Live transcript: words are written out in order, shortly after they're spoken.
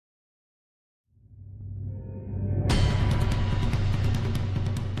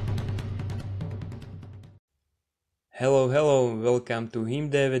Hello, welcome to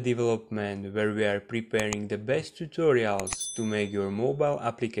Himdeve development, where we are preparing the best tutorials to make your mobile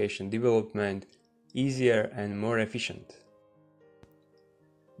application development easier and more efficient.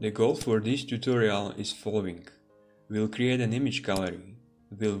 The goal for this tutorial is following. We'll create an image gallery,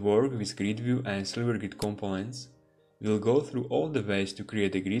 we'll work with GridView and SliverGrid components, we'll go through all the ways to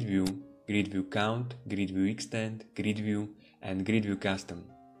create a grid view, GridView.count, GridView.extent, GridView, and GridView.custom.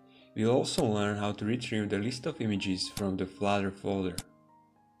 We'll also learn how to retrieve the list of images from the Flutter folder.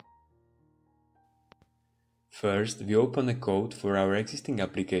 First, we open a code for our existing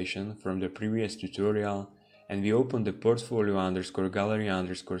application from the previous tutorial, and we open the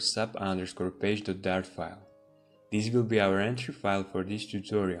portfolio_gallery_sub_page.dart file. This will be our entry file for this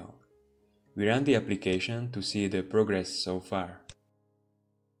tutorial. We run the application to see the progress so far.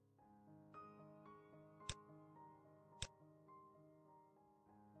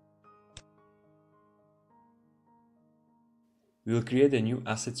 We will create a new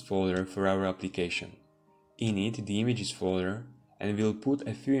assets folder for our application. In it, the images folder, and we'll put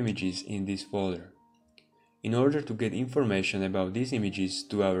a few images in this folder. In order to get information about these images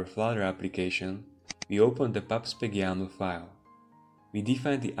to our Flutter application, we open the pubspec.yaml file. We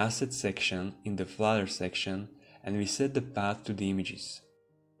define the assets section in the Flutter section, and we set the path to the images.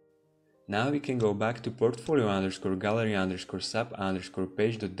 Now we can go back to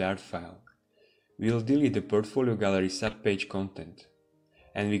portfolio_gallery_sub_page.dart file. We'll delete the portfolio gallery subpage content,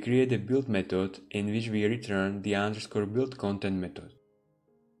 and we create a build method in which we return the _build content method.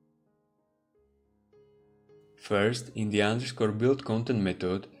 First, in the _build content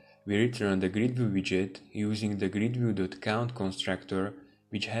method, we return the GridView widget using the GridView.count constructor,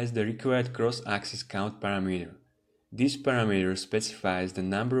 which has the required cross-axis count parameter. This parameter specifies the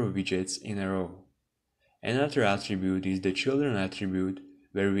number of widgets in a row. Another attribute is the children attribute,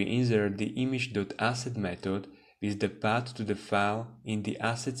 where we insert the image.asset method with the path to the file in the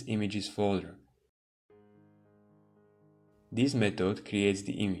assets images folder. This method creates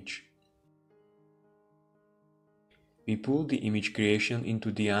the image. We pull the image creation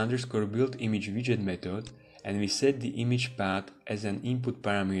into the _build image widget method, and we set the image path as an input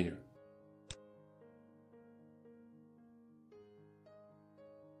parameter.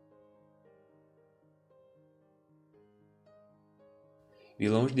 We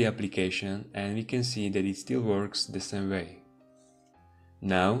launch the application, and we can see that it still works the same way.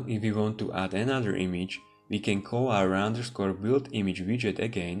 Now, if we want to add another image, we can call our _build image widget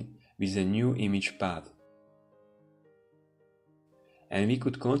again with a new image path. And we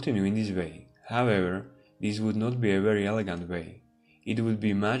could continue in this way. However, this would not be a very elegant way. It would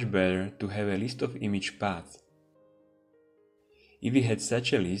be much better to have a list of image paths. If we had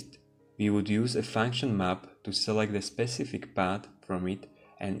such a list, we would use a function map to select the specific path from it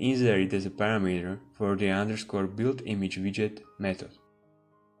and insert it as a parameter for the _build image widget method.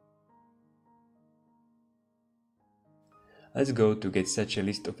 Let's go to get such a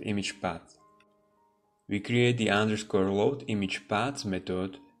list of image paths. We create the _load image paths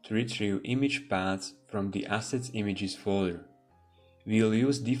method to retrieve image paths from the assets images folder. We'll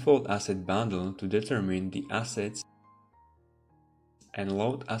use default asset bundle to determine the assets and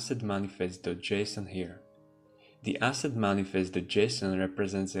load asset manifest.json here. The asset manifest.json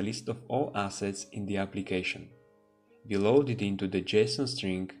represents a list of all assets in the application. We load it into the JSON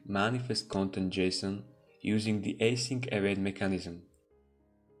string manifest content JSON using the async await mechanism.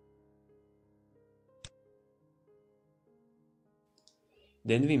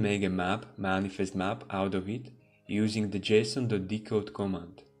 Then we make a map, manifest map, out of it using the json.decode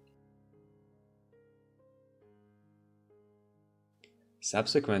command.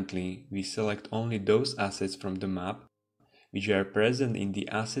 Subsequently, we select only those assets from the map which are present in the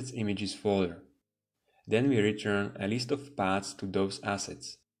assets images folder. Then we return a list of paths to those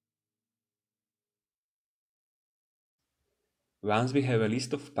assets. Once we have a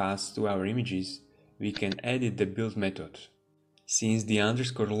list of paths to our images, we can edit the build method. Since the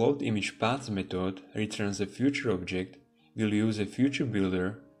 _load image paths method returns a future object, we'll use a future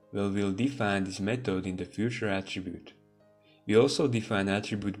builder where we'll define this method in the future attribute. We also define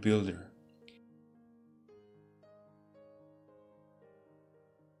attribute builder.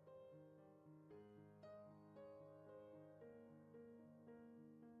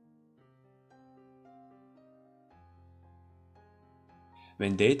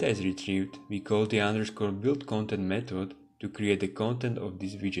 When data is retrieved, we call the _build content method to create the content of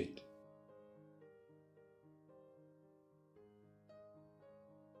this widget.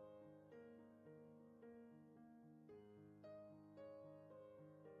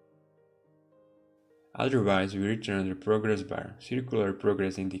 Otherwise, we return the progress bar, circular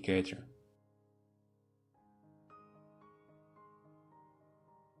progress indicator.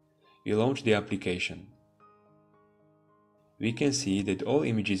 We launch the application. We can see that all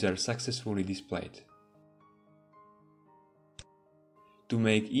images are successfully displayed. To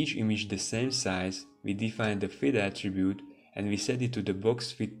make each image the same size, we define the fit attribute and we set it to the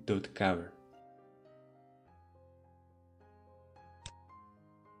box fit.cover.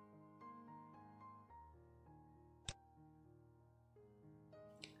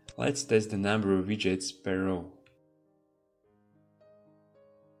 Let's test the number of widgets per row.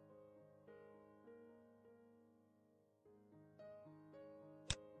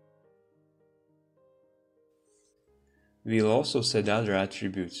 We'll also set other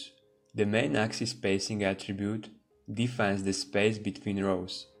attributes. The main axis spacing attribute defines the space between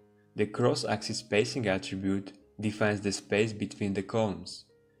rows. The cross-axis spacing attribute defines the space between the columns.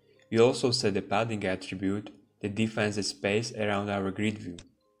 We also set the padding attribute that defines the space around our grid view.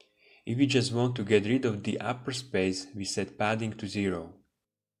 If we just want to get rid of the upper space, we set padding to 0.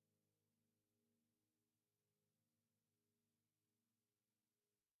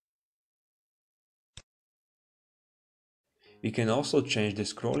 We can also change the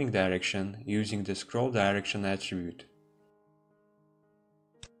scrolling direction using the scroll direction attribute.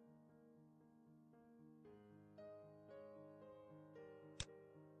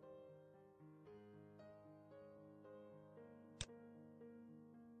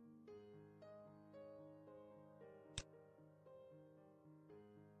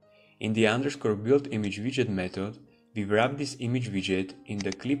 In the underscore build image widget method, we wrap this image widget in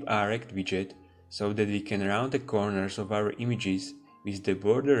the clip rect widget so that we can round the corners of our images with the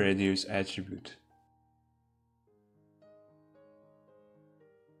border radius attribute.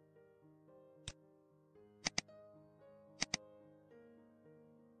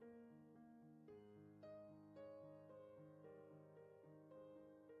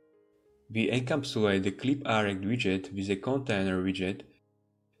 We encapsulate the clip rect widget with a container widget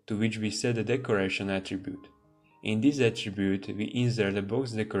to which we set the decoration attribute. In this attribute, we insert a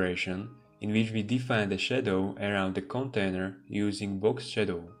box decoration in which we define the shadow around the container using box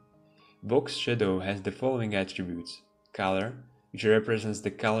shadow. Box shadow has the following attributes: color, which represents the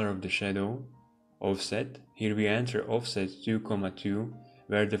color of the shadow; offset, here we enter offset 2,2,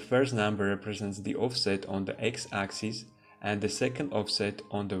 where the first number represents the offset on the x-axis and the second offset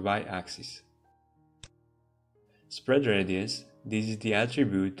on the y-axis. Spread radius, this is the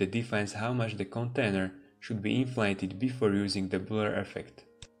attribute that defines how much the container should be inflated before using the blur effect.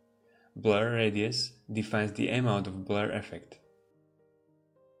 Blur radius defines the amount of blur effect.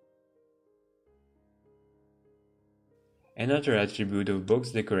 Another attribute of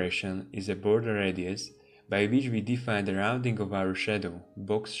box decoration is a border radius, by which we define the rounding of our shadow,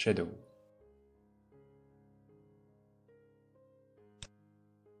 box shadow.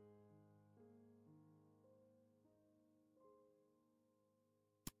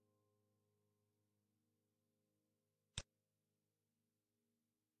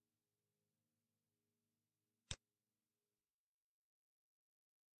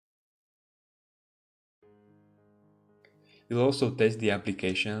 We'll also test the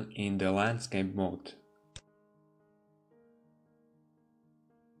application in the landscape mode.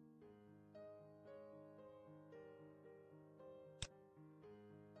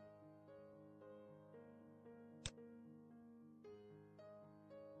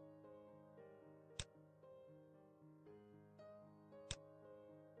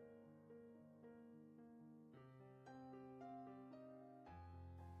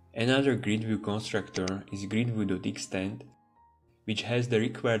 Another GridView constructor is GridView.extent, which has the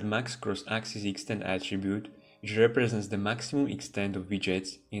required max cross-axis extent attribute, which represents the maximum extent of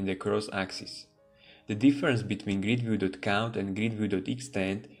widgets in the cross-axis. The difference between GridView.count and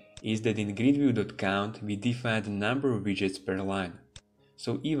GridView.extent is that in GridView.count we define the number of widgets per line.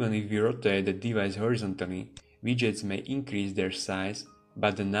 So even if we rotate the device horizontally, widgets may increase their size,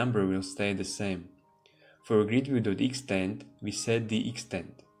 but the number will stay the same. For GridView.extent, we set the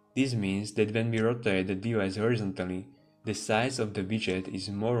extent. This means that when we rotate the device horizontally, the size of the widget is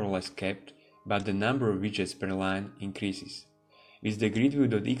more or less kept, but the number of widgets per line increases. With the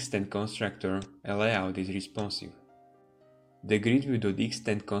GridView.extent constructor, a layout is responsive. The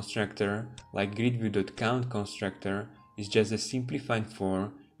GridView.extent constructor, like GridView.count constructor, is just a simplified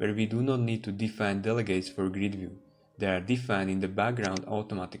form where we do not need to define delegates for GridView. They are defined in the background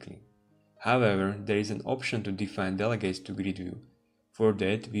automatically. However, there is an option to define delegates to GridView. For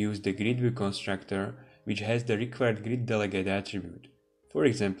that, we use the GridView constructor, which has the required grid delegate attribute. For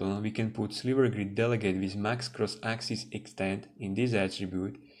example, we can put SliverGrid delegate with max cross-axis extent in this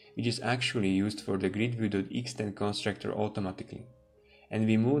attribute, which is actually used for the GridView.extent constructor automatically. And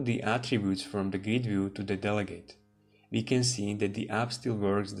we move the attributes from the GridView to the delegate. we can see that the app still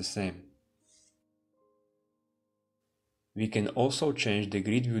works the same. We can also change the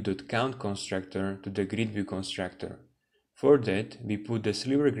GridView.count constructor to the GridView constructor. For that, we put the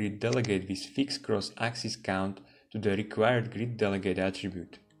SliverGrid delegate with fixed cross-axis count to the required grid delegate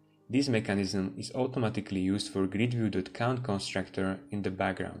attribute. This mechanism is automatically used for GridView.count constructor in the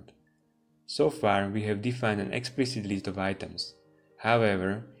background. So far, we have defined an explicit list of items.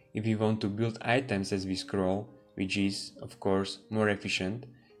 However, if we want to build items as we scroll, which is, of course, more efficient,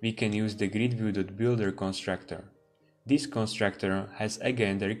 we can use the GridView.builder constructor. This constructor has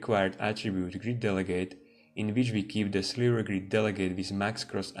again the required attribute GridDelegate, in which we keep the SliverGrid delegate with max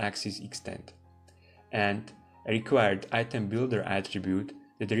cross-axis extent, and a required item builder attribute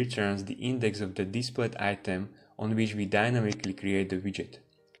that returns the index of the displayed item on which we dynamically create the widget.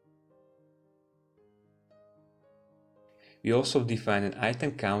 We also define an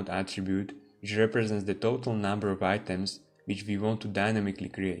item count attribute which represents the total number of items which we want to dynamically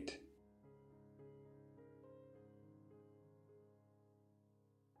create.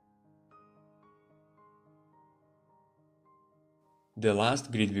 The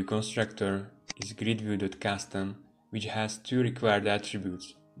last GridView constructor is GridView.custom, which has two required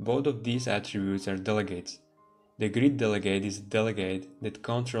attributes. Both of these attributes are delegates. The grid delegate is a delegate that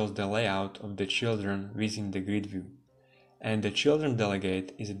controls the layout of the children within the grid view, and the children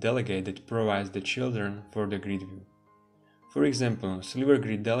delegate is a delegate that provides the children for the grid view. For example,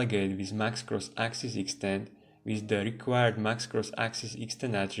 SliverGrid delegate with max cross-axis extent with the required max cross-axis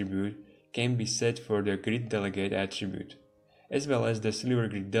extent attribute can be set for the grid delegate attribute, as well as the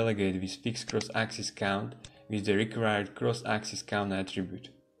SliverGrid delegate with fixed cross-axis count with the required cross-axis count attribute.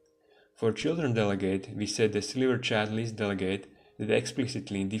 For children delegate, we set the SliverChildList delegate that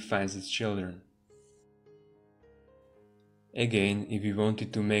explicitly defines its children. Again, if we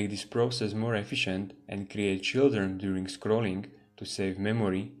wanted to make this process more efficient and create children during scrolling to save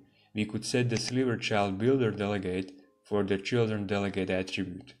memory, we could set the SliverChildBuilder delegate for the children delegate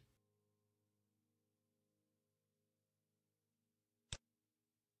attribute.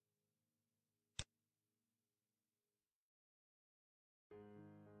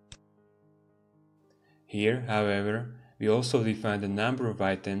 Here, however, we also define the number of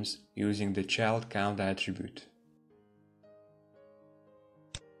items using the child count attribute.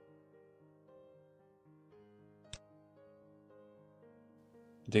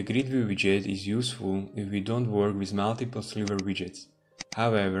 The GridView widget is useful if we don't work with multiple sliver widgets.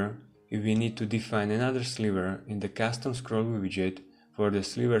 However, if we need to define another sliver in the custom scrollview widget for the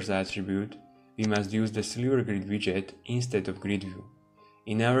slivers attribute, we must use the SliverGrid widget instead of GridView.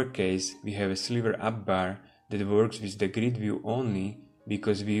 In our case, we have a sliver up bar that works with the GridView only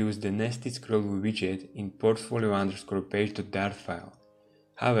because we use the nested scrollview widget in portfolio_page.dart file.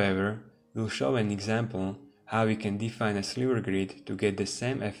 However, we'll show an example how we can define a sliver grid to get the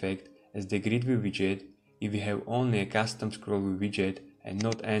same effect as the GridView widget if we have only a custom scrollview widget and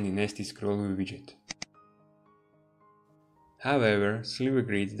not any nested scrollview widget. However,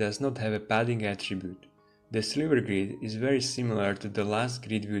 SliverGrid does not have a padding attribute. The SliverGrid is very similar to the last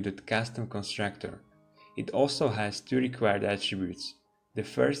GridView.custom constructor. It also has two required attributes. The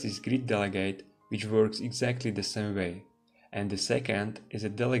first is GridDelegate, which works exactly the same way, and the second is a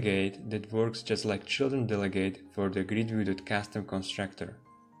delegate that works just like children delegate for the GridView.custom constructor.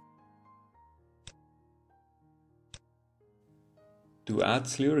 To add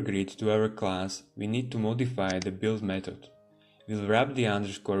SliverGrid to our class, we need to modify the build method. We'll wrap the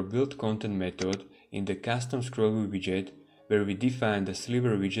 _build content method in the custom scrollview widget, where we define the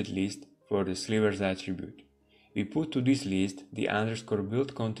sliver widget list for the slivers attribute. We put to this list the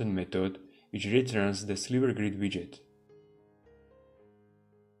 _build content method, which returns the SliverGrid widget.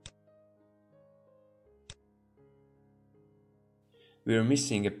 We are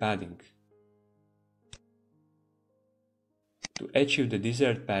missing a padding. To achieve the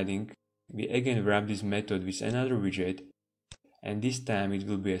desired padding, we again wrap this method with another widget, and this time it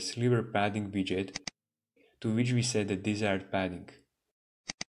will be a sliver padding widget, to which we set the desired padding.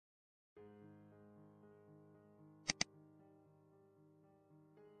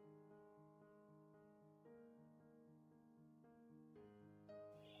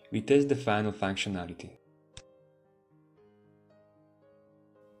 We test the final functionality.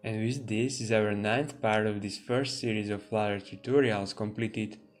 And with this is our 9th part of this first series of Flutter tutorials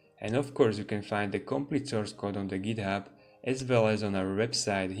completed, and of course you can find the complete source code on the GitHub as well as on our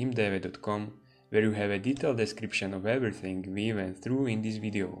website Himdeve.com, where you have a detailed description of everything we went through in this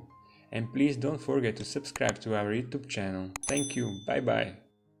video. And please don't forget to subscribe to our YouTube channel. Thank you, bye bye!